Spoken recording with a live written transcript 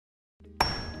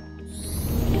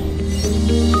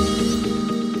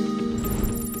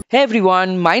Hey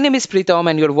everyone, my name is Pritam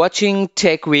and you're watching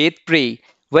Tech with Pri.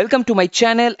 Welcome to my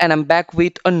channel and I'm back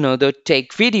with another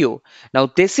tech video. Now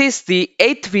this is the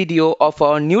 8th video of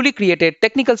our newly created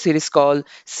technical series called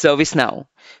ServiceNow.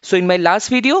 So in my last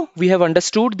video, we have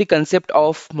understood the concept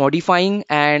of modifying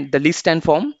and the list and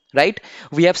form, right?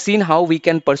 We have seen how we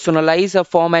can personalize a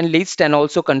form and list and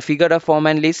also configure a form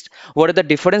and list. What are the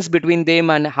difference between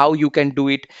them and how you can do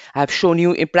it? I have shown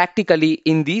you practically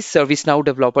in the ServiceNow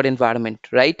developer environment,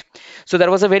 right? So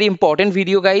that was a very important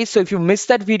video, guys. So if you missed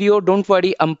that video, don't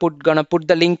worry. Gonna put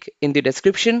the link in the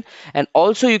description, and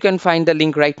also you can find the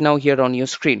link right now here on your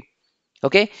screen.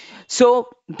 Okay, so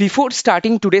before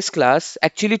starting today's class,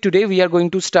 actually today we are going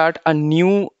to start a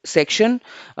new section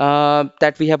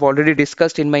that we have already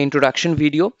discussed in my introduction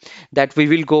video, that we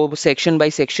will go section by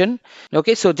section.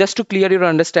 Okay, so just to clear your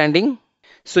understanding,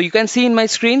 so you can see in my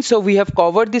screen, so we have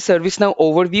covered the ServiceNow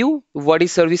overview. What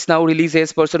is ServiceNow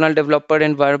releases, personal developer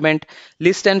environment,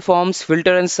 list and forms,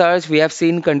 filter and search. We have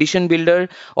seen condition builder.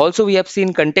 Also, we have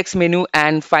seen context menu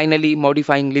and finally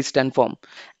modifying list and form.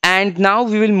 And now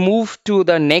we will move to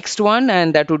the next one,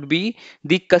 and that would be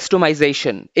the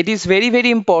customization. It is very,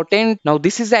 very important. Now,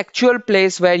 this is the actual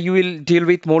place where you will deal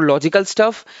with more logical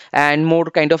stuff and more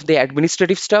kind of the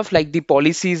administrative stuff like the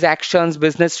policies, actions,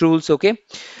 business rules. Okay.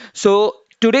 So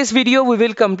today's video, we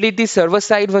will complete the server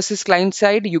side versus client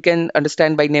side. You can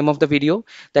understand by name of the video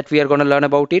that we are going to learn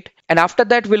about it. And after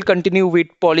that, we'll continue with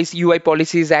policy, UI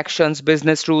policies, actions,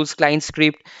 business rules, client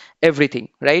script, everything,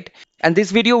 right? And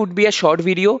this video would be a short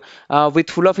video with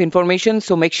full of information.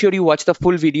 So make sure you watch the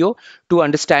full video to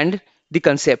understand the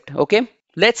concept. Okay,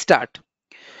 let's start.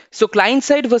 So client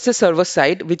side versus server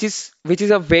side, which is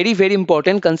a very, very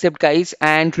important concept, guys.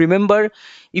 And remember,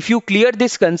 if you clear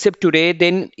this concept today,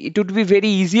 then it would be very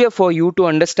easier for you to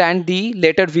understand the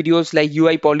later videos like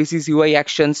UI policies, UI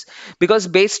actions, because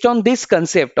based on this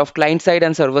concept of client side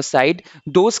and server side,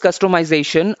 those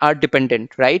customization are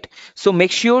dependent, right? So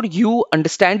make sure you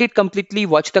understand it completely,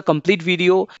 watch the complete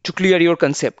video to clear your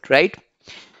concept, right?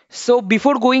 So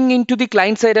before going into the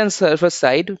client side and server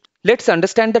side, let's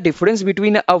understand the difference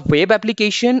between a web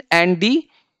application and the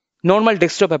normal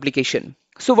desktop application.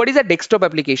 So what is a desktop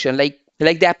application? Like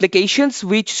the applications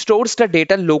which stores the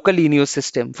data locally in your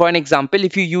system. For an example,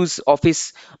 if you use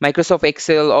Office, Microsoft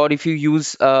Excel, or if you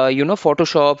use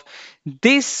Photoshop,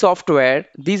 this software,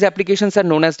 these applications are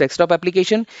known as desktop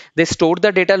application. They store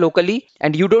the data locally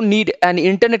and you don't need an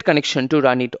internet connection to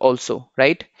run it also,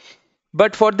 right?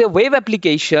 But for the web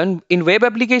application, in web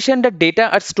application, the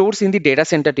data are stored in the data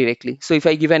center directly. So if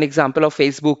I give an example of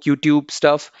Facebook, YouTube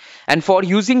stuff, and for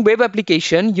using web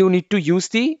application, you need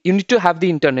to have the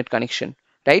internet connection,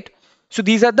 right? So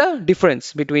these are the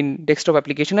difference between desktop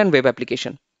application and web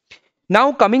application.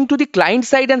 Now coming to the client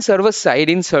side and server side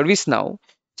in ServiceNow.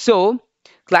 So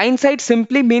client side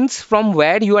simply means from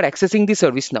where you are accessing the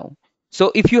ServiceNow. So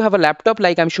if you have a laptop,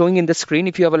 like I'm showing in the screen,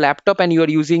 if you have a laptop and you are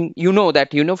using,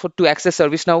 for to access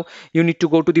ServiceNow, you need to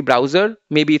go to the browser.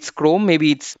 Maybe it's Chrome,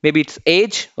 maybe it's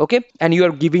Edge, okay? And you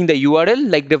are giving the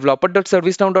URL like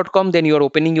developer.servicenow.com. Then you are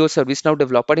opening your ServiceNow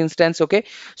developer instance, okay?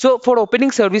 So for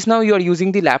opening ServiceNow, you are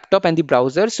using the laptop and the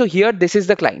browser. So here, this is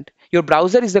the client. Your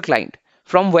browser is the client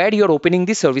from where you're opening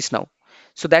the ServiceNow.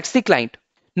 So that's the client.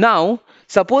 Now,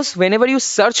 suppose whenever you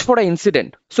search for an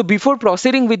incident, so before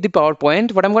proceeding with the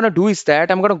PowerPoint, what I'm going to do is that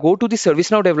I'm going to go to the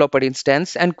ServiceNow developer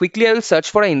instance and quickly I will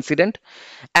search for an incident,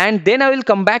 and then I will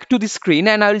come back to the screen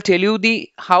and I will tell you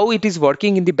the how it is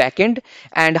working in the backend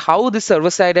and how the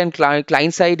server side and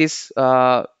client side is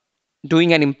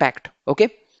doing an impact.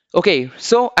 Okay. Okay,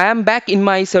 so I am back in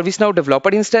my ServiceNow developer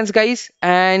instance, guys,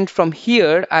 and from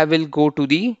here I will go to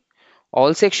the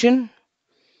all section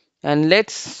and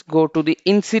let's go to the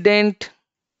incident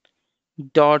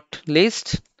dot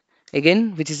list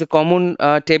again, which is a common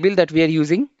table that we are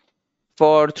using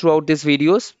for throughout these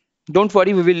videos. Don't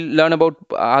worry, we will learn about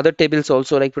other tables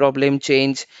also like problem,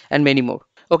 change, and many more.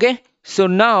 Okay, so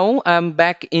now I'm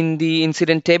back in the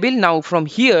incident table. Now from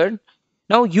here,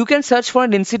 now you can search for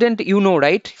an incident,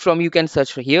 right? From you can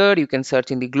search for here, you can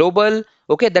search in the global.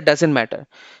 Okay, that doesn't matter.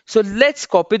 So let's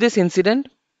copy this incident.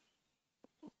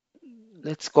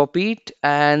 Let's copy it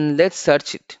and let's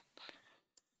search it.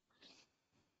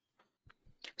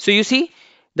 So you see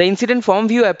the incident form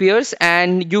view appears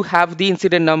and you have the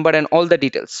incident number and all the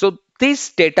details. So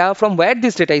this data, from where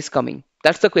this data is coming?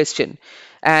 That's the question.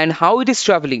 And how it is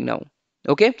traveling now.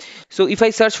 Okay. So if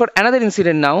I search for another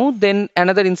incident now, then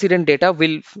another incident data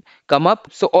will come up.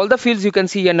 So all the fields you can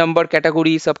see a number,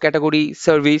 category, subcategory,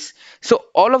 service. So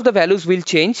all of the values will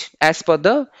change as per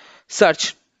the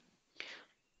search.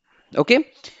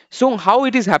 Okay. So how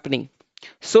it is happening?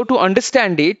 So to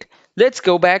understand it, Let's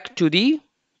go back to the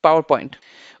PowerPoint.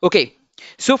 Okay,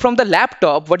 so from the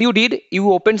laptop, what you did,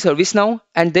 you opened ServiceNow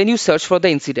and then you search for the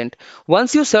incident.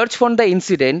 Once you search for the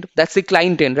incident, that's the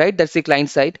client end, right? That's the client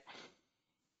side.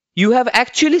 You have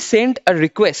actually sent a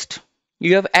request.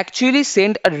 You have actually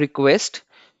sent a request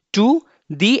to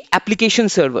the application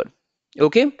server.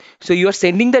 Okay, so you are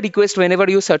sending the request whenever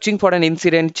you're searching for an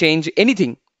incident, change,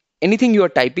 anything you are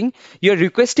typing, you're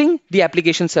requesting the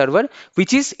application server,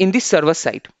 which is in the server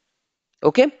side.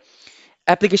 Okay,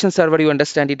 application server, you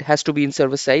understand it has to be in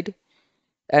server side.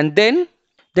 And then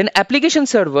application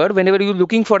server, whenever you're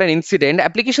looking for an incident,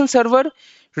 application server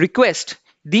request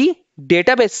the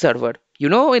database server. You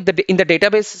know, in the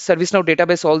database, ServiceNow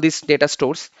database, all these data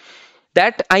stores,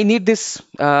 that I need this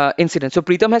incident. So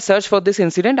Pritam has searched for this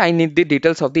incident. I need the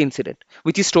details of the incident,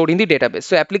 which is stored in the database.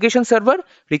 So application server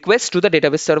requests to the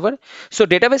database server. So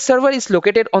database server is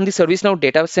located on the ServiceNow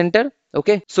data center.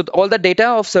 Okay, so all the data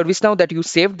of ServiceNow that you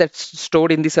saved, that's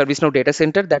stored in the ServiceNow data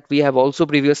center, that we have also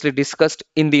previously discussed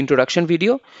in the introduction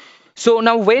video. So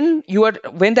now when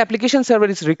the application server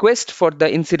is request for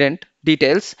the incident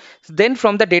details, then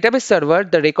from the database server,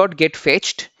 the record get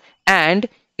fetched and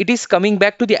it is coming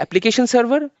back to the application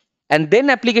server, and then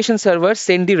application server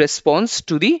send the response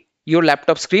to the your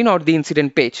laptop screen or the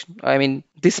incident page. I mean,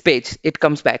 this page, it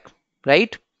comes back,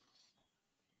 right?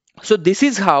 So this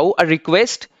is how a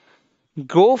request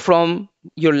go from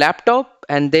your laptop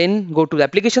and then go to the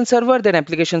application server. Then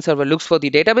application server looks for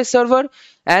the database server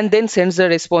and then sends the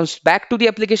response back to the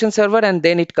application server, and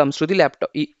then it comes to the laptop,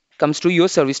 it comes to your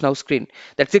ServiceNow screen.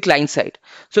 That's the client side.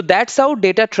 So that's how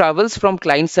data travels from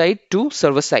client side to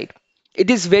server side. It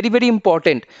is very, very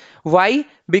important. Why?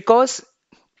 Because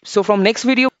so from next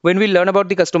video, when we learn about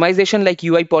the customization like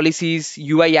UI policies,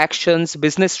 UI actions,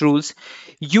 business rules,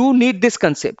 you need this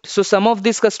concept. So some of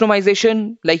this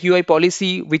customization like UI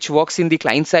policy, which works in the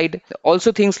client side,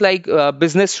 also things like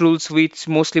business rules, which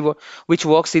which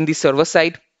works in the server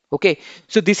side. Okay,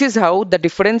 so this is how the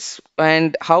difference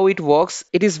and how it works.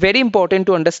 It is very important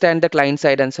to understand the client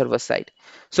side and server side.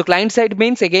 So client side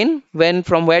means again when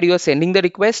from where you are sending the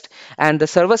request, and the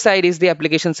server side is the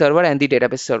application server and the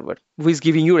database server who is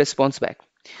giving you response back.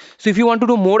 So if you want to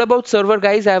know more about server,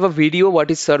 guys, I have a video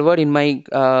what is server in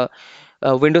my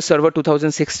Windows Server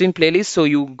 2016 playlist. So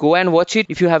you go and watch it.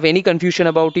 If you have any confusion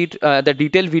about it, the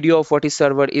detailed video of what is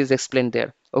server is explained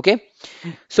there. Okay.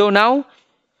 So now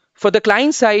for the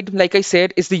client side, like I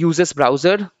said, is the user's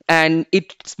browser and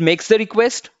it makes the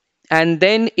request. And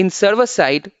then in server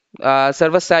side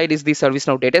is the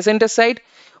ServiceNow data center side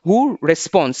who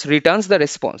returns the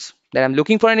response that I'm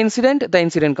looking for an incident, the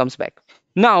incident comes back.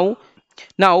 Now,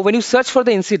 when you search for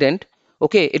the incident,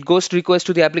 okay, it goes to request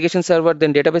to the application server,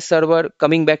 then database server,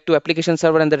 coming back to application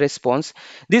server and the response.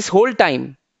 This whole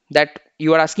time that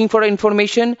you are asking for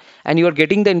information and you are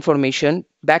getting the information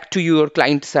back to your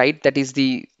client side, that is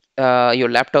the your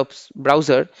laptop's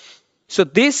browser. So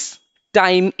this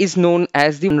time is known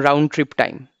as the round trip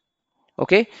time.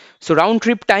 Okay, so round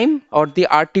trip time or the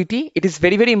RTT, it is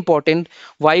very, very important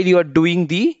while you are doing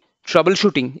the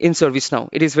troubleshooting in ServiceNow.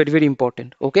 It is very, very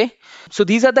important. Okay, so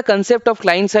these are the concept of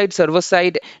client side, server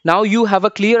side. Now you have a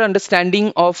clear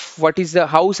understanding of what is the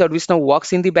how ServiceNow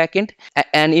works in the backend.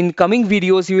 And in coming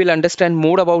videos, you will understand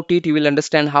more about it. You will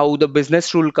understand how the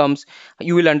business rule comes.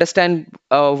 You will understand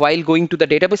while going to the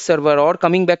database server or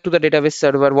coming back to the database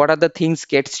server, what are the things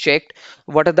gets checked,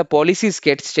 what are the policies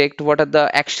gets checked, what are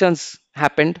the actions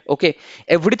happened. Okay,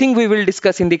 everything we will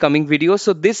discuss in the coming video.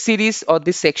 So this series or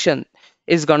this section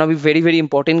is gonna be very, very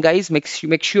important, guys.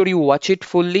 Make sure you watch it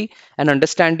fully and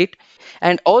understand it.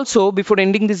 And also before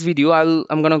ending this video,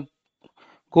 I'm gonna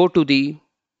go to the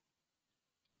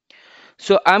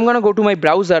so I'm gonna go to my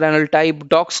browser and I'll type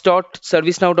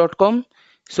docs.servicenow.com.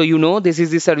 So you know this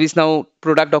is the ServiceNow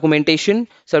product documentation,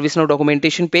 ServiceNow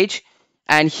documentation page.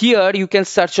 And here you can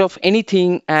search of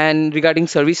anything and regarding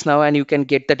ServiceNow and you can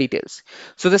get the details.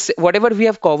 So this whatever we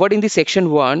have covered in the section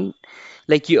 1,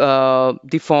 like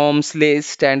the forms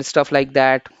list and stuff like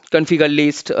that, configure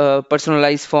list,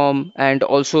 personalized form, and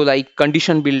also like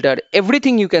condition builder,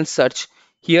 everything you can search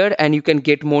here and you can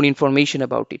get more information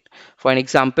about it. For an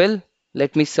example,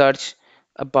 let me search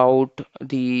about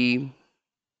the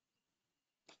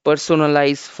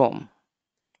personalized form.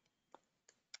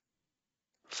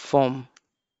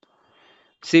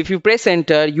 So if you press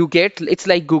enter, you get, it's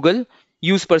like Google,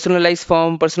 use personalized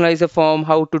form, personalize a form,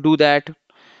 how to do that.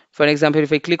 For example,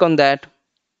 if I click on that,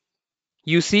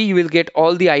 you see you will get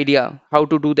all the idea how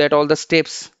to do that, all the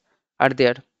steps are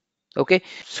there. Okay,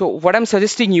 so what I'm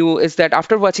suggesting you is that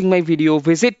after watching my video,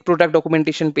 visit product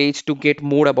documentation page to get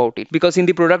more about it, because in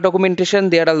the product documentation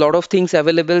there are a lot of things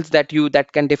available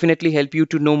that can definitely help you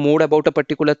to know more about a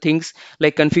particular things,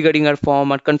 like configuring a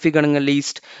form or configuring a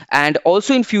list. And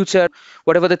also in future,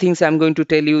 whatever the things I'm going to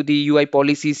tell you, the UI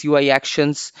policies, UI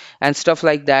actions and stuff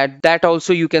like that, that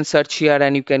also you can search here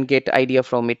and you can get idea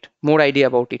from it, more idea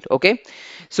about it. Okay,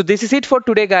 so this is it for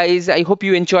today, guys. I hope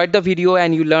you enjoyed the video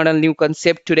and you learned a new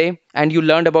concept today, and you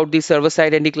learned about the server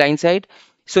side and the client side.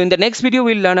 So in the next video,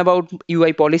 we'll learn about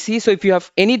UI policy. So if you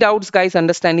have any doubts, guys,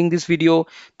 understanding this video,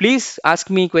 please ask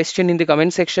me question in the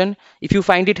comment section. If you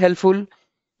find it helpful,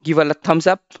 give a thumbs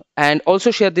up and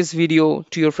also share this video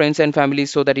to your friends and family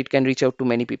so that it can reach out to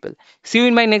many people. See you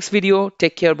in my next video.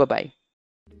 Take care. Bye bye.